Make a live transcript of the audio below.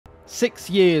6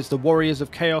 years the Warriors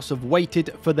of Chaos have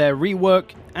waited for their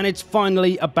rework, and it's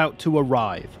finally about to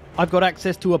arrive. I've got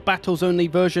access to a battles-only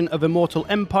version of Immortal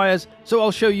Empires, so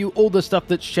I'll show you all the stuff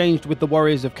that's changed with the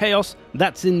Warriors of Chaos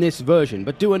that's in this version,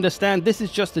 but do understand this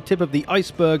is just the tip of the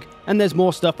iceberg, and there's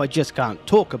more stuff I just can't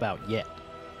talk about yet.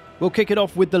 We'll kick it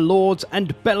off with the Lords,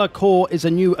 and Be'lakor is a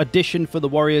new addition for the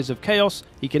Warriors of Chaos.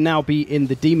 He can now be in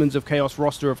the Demons of Chaos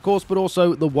roster, of course, but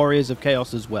also the Warriors of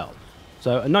Chaos as well.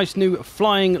 So a nice new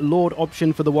Flying Lord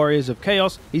option for the Warriors of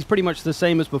Chaos. He's pretty much the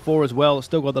same as before as well.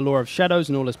 Still got the Lore of Shadows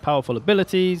and all his powerful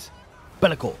abilities.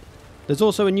 Be'lakor. There's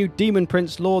also a new Demon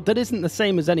Prince Lord that isn't the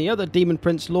same as any other Demon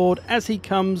Prince Lord, as he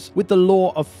comes with the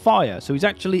Lore of Fire. So he's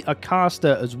actually a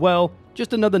caster as well.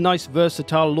 Just another nice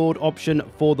versatile Lord option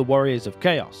for the Warriors of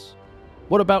Chaos.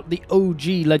 What about the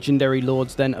OG legendary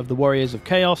lords then of the Warriors of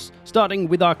Chaos? Starting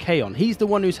with Archaon. He's the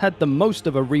one who's had the most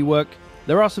of a rework.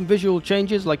 There are some visual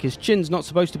changes, like his chin's not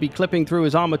supposed to be clipping through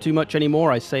his armor too much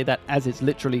anymore. I say that as it's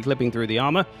literally clipping through the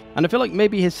armor. And I feel like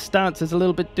maybe his stance is a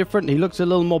little bit different. He looks a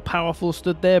little more powerful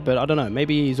stood there, but I don't know.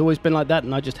 Maybe he's always been like that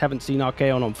and I just haven't seen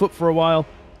Archaon on foot for a while.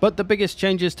 But the biggest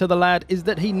changes to the lad is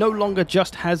that he no longer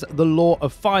just has the Lore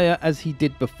of Fire as he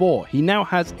did before. He now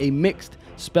has a mixed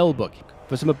spellbook.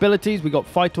 For some abilities, we got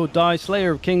Fight or Die,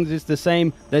 Slayer of Kings is the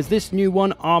same. There's this new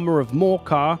one, Armor of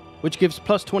Morkar, which gives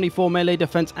plus 24 melee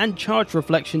defense and charge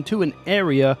reflection to an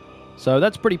area. So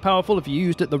that's pretty powerful if you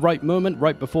used it at the right moment,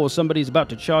 right before somebody's about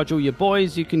to charge all your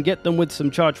boys, you can get them with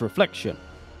some charge reflection.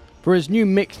 For his new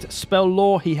mixed spell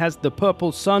lore, he has the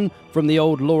Purple Sun from the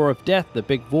old Lore of Death, the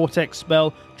big Vortex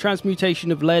spell,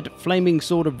 Transmutation of Lead, Flaming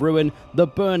Sword of Ruin, the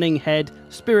Burning Head,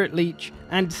 Spirit Leech,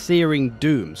 and Searing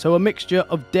Doom. So a mixture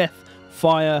of death,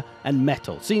 fire, and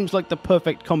metal. Seems like the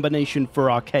perfect combination for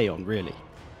Archaon, really.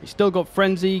 He's still got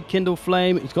Frenzy, Kindle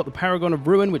Flame, he's got the Paragon of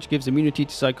Ruin, which gives immunity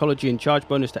to psychology and charge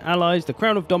bonus to allies. The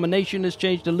Crown of Domination has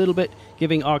changed a little bit,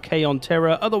 giving Archaon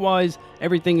Terror. Otherwise,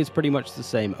 everything is pretty much the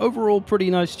same. Overall, pretty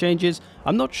nice changes.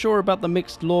 I'm not sure about the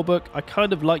mixed lore book. I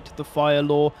kind of liked the fire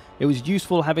lore. It was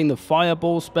useful having the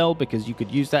Fireball spell, because you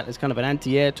could use that as kind of an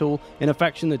anti-air tool in a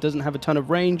faction that doesn't have a ton of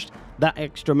ranged. That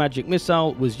extra magic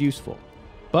missile was useful.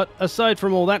 But aside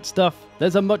from all that stuff,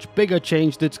 there's a much bigger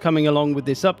change that's coming along with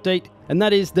this update, and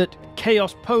that is that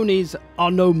Chaos Ponies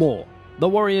are no more. The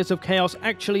Warriors of Chaos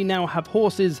actually now have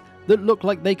horses that look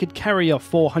like they could carry a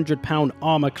 400-pound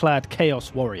armor-clad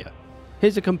Chaos Warrior.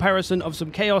 Here's a comparison of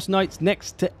some Chaos Knights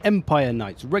next to Empire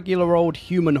Knights, regular old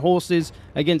human horses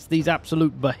against these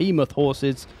absolute behemoth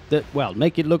horses that, well,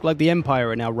 make it look like the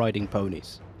Empire are now riding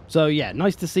ponies. So yeah,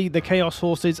 nice to see the Chaos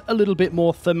horses a little bit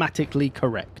more thematically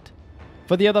correct.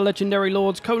 For the other legendary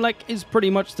lords, Kolek is pretty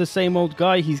much the same old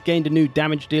guy. He's gained a new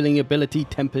damage-dealing ability,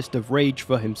 Tempest of Rage,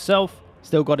 for himself.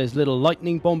 Still got his little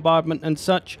lightning bombardment and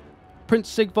such. Prince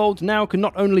Sigvald now can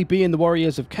not only be in the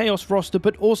Warriors of Chaos roster,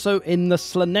 but also in the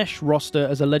Slaanesh roster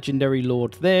as a legendary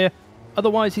lord there.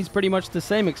 Otherwise, he's pretty much the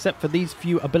same, except for these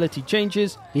few ability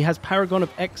changes. He has Paragon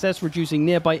of Excess, reducing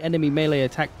nearby enemy melee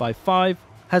attack by 5.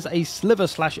 Has a Sliver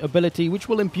Slash ability, which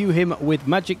will imbue him with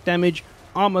magic damage,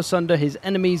 armor sunder his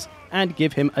enemies, and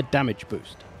give him a damage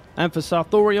boost. And for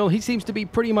Sartorial, he seems to be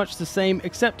pretty much the same,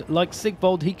 except like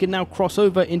Sigvald, he can now cross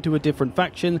over into a different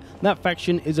faction. That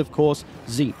faction is, of course,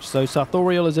 Tzeentch. So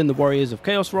Sartorial is in the Warriors of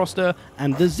Chaos roster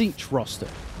and the Tzeentch roster.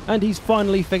 And he's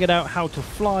finally figured out how to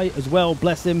fly as well,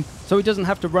 bless him, so he doesn't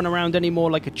have to run around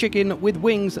anymore like a chicken with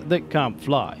wings that can't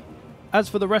fly. As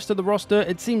for the rest of the roster,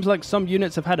 it seems like some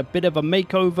units have had a bit of a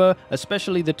makeover,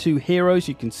 especially the two heroes.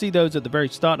 You can see those at the very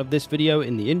start of this video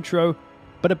in the intro.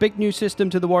 But a big new system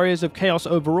to the Warriors of Chaos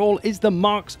overall is the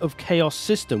Marks of Chaos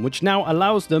system, which now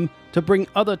allows them to bring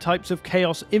other types of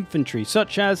Chaos infantry,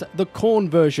 such as the Khorne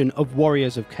version of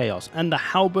Warriors of Chaos and the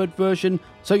Halberd version,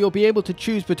 so you'll be able to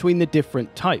choose between the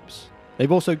different types.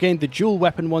 They've also gained the dual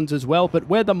weapon ones as well, but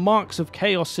where the Marks of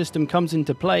Chaos system comes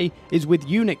into play is with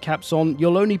unit caps on,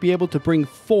 you'll only be able to bring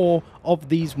 4 of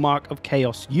these Mark of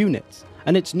Chaos units.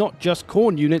 And it's not just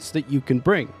Khorne units that you can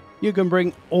bring. You can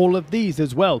bring all of these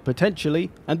as well, potentially,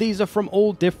 and these are from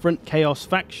all different Chaos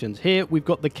factions. Here we've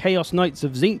got the Chaos Knights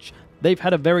of Tzeentch. They've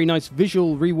had a very nice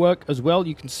visual rework as well.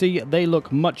 You can see they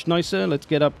look much nicer. Let's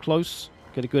get up close,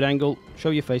 get a good angle.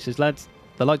 Show your faces, lads.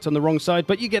 The light's on the wrong side,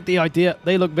 but you get the idea.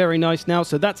 They look very nice now.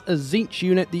 So that's a Tzeentch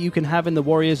unit that you can have in the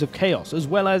Warriors of Chaos, as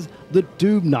well as the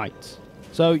Doom Knights.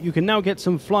 So you can now get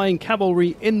some flying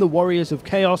cavalry in the Warriors of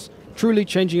Chaos, truly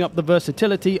changing up the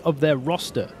versatility of their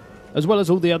roster, as well as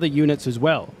all the other units as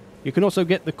well. You can also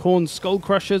get the Khorne Skull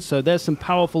Crushers, so there's some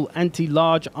powerful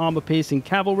anti-large armor-piercing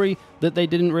cavalry that they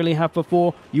didn't really have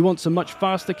before. You want some much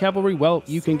faster cavalry? Well,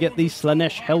 you can get these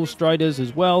Slaanesh Hellstriders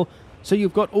as well. So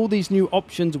you've got all these new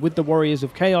options with the Warriors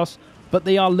of Chaos. but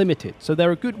they are limited, so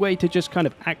they're a good way to just kind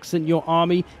of accent your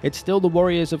army. It's still the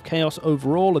Warriors of Chaos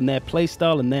overall and their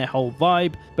playstyle and their whole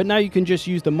vibe, but now you can just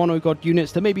use the monogod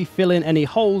units to maybe fill in any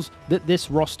holes that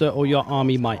this roster or your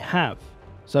army might have.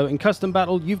 So in Custom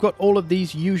Battle, you've got all of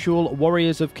these usual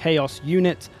Warriors of Chaos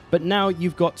units, but now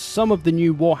you've got some of the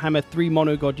new Warhammer 3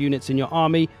 monogod units in your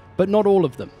army, but not all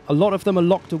of them. A lot of them are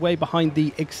locked away behind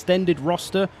the extended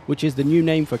roster, which is the new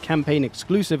name for campaign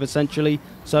exclusive essentially.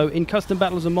 So in custom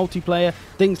battles and multiplayer,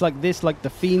 things like this, like the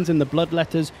Fiends and the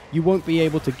Bloodletters, you won't be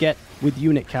able to get with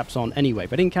unit caps on anyway.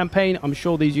 But in campaign, I'm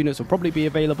sure these units will probably be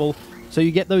available. So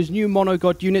you get those new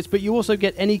monogod units, but you also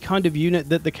get any kind of unit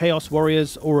that the Chaos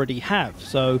Warriors already have.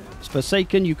 So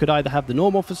Forsaken, you could either have the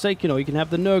normal Forsaken or you can have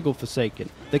the Nurgle Forsaken.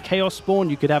 The Chaos Spawn,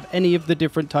 you could have any of the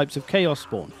different types of Chaos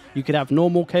Spawn. You could have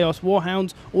normal Chaos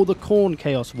Warhounds or the Khorne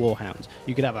Chaos Warhounds.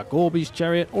 You could have a Gorby's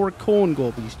Chariot or a Khorne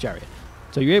Gorby's Chariot.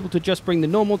 So you're able to just bring the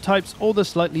normal types or the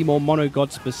slightly more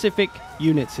monogod specific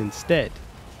units instead.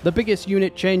 The biggest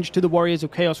unit change to the Warriors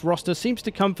of Chaos roster seems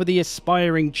to come for the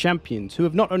aspiring champions, who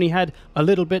have not only had a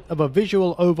little bit of a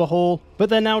visual overhaul, but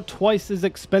they're now twice as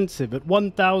expensive at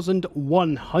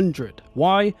 1,100.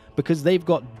 Why? Because they've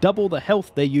got double the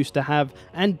health they used to have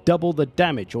and double the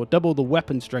damage, or double the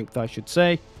weapon strength I should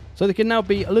say. So they can now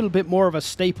be a little bit more of a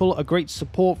staple, a great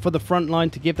support for the front line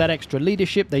to give that extra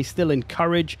leadership they still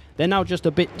encourage. They're now just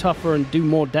a bit tougher and do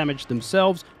more damage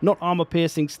themselves. Not armor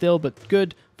piercing still, but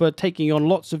good for taking on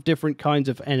lots of different kinds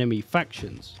of enemy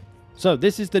factions. So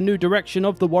this is the new direction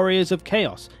of the Warriors of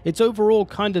Chaos. It's overall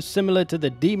kind of similar to the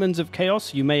Demons of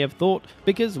Chaos, you may have thought,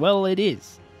 because, well, it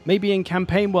is. Maybe in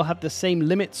campaign we'll have the same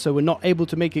limits, so we're not able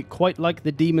to make it quite like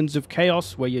the Demons of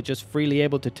Chaos, where you're just freely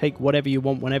able to take whatever you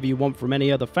want whenever you want from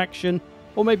any other faction.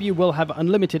 Or maybe you will have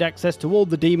unlimited access to all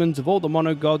the demons of all the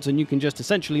monogods, and you can just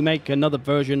essentially make another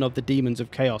version of the Demons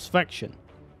of Chaos faction.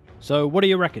 So what do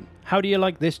you reckon? How do you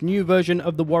like this new version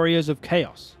of the Warriors of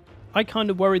Chaos? I kind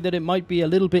of worry that it might be a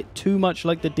little bit too much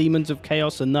like the Demons of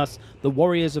Chaos, and thus the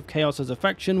Warriors of Chaos as a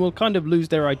faction will kind of lose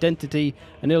their identity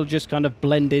and it'll just kind of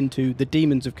blend into the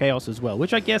Demons of Chaos as well,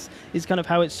 which I guess is kind of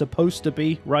how it's supposed to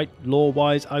be, right,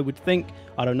 lore-wise, I would think.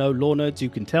 I don't know, lore nerds, you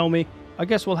can tell me. I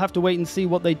guess we'll have to wait and see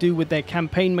what they do with their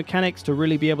campaign mechanics to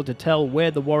really be able to tell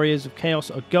where the Warriors of Chaos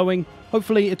are going.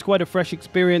 Hopefully it's quite a fresh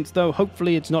experience though.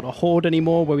 Hopefully it's not a horde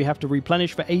anymore where we have to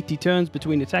replenish for 80 turns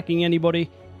between attacking anybody.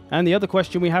 And the other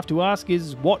question we have to ask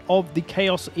is, what of the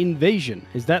Chaos Invasion?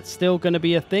 Is that still going to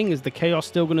be a thing? Is the Chaos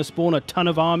still going to spawn a ton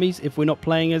of armies if we're not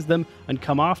playing as them and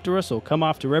come after us or come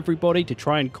after everybody to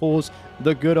try and cause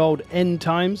the good old end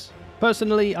times?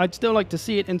 Personally, I'd still like to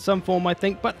see it in some form, I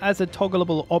think, but as a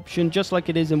toggleable option, just like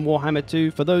it is in Warhammer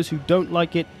 2, for those who don't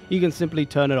like it, you can simply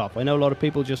turn it off. I know a lot of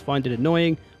people just find it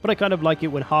annoying, but I kind of like it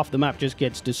when half the map just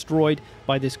gets destroyed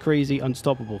by this crazy,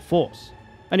 unstoppable force.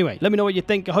 Anyway, let me know what you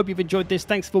think. I hope you've enjoyed this.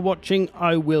 Thanks for watching.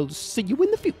 I will see you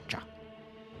in the future.